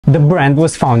The brand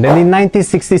was founded in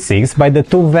 1966 by the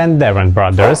two Van Doren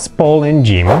brothers, Paul and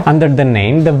Jim, under the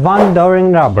name the Van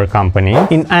Doren Rubber Company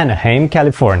in Anaheim,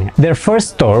 California. Their first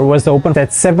store was opened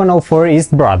at 704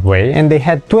 East Broadway, and they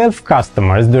had 12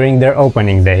 customers during their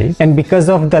opening day, and because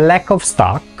of the lack of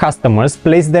stock, customers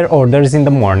placed their orders in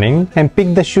the morning and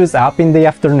picked the shoes up in the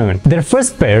afternoon. Their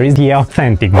first pair is the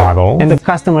authentic model, and the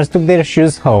customers took their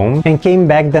shoes home and came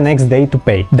back the next day to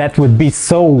pay. That would be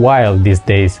so wild these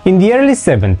days. In the early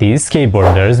 70s,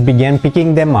 skateboarders began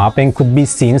picking them up and could be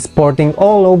seen sporting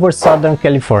all over Southern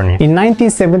California. In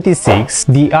 1976,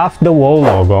 the Off the Wall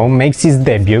logo makes its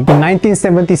debut. In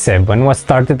 1977, was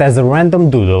started as a random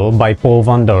doodle by Paul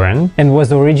Van Doren and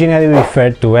was originally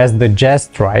referred to as the Jazz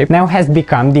Stripe, now has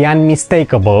become the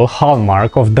unmistakable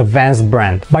hallmark of the VANS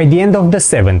brand. By the end of the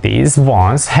 70s,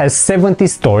 VANS has 70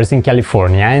 stores in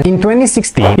California, and in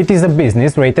 2016, it is a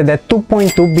business rated at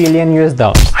 $2.2 billion.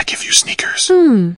 I give you sneakers.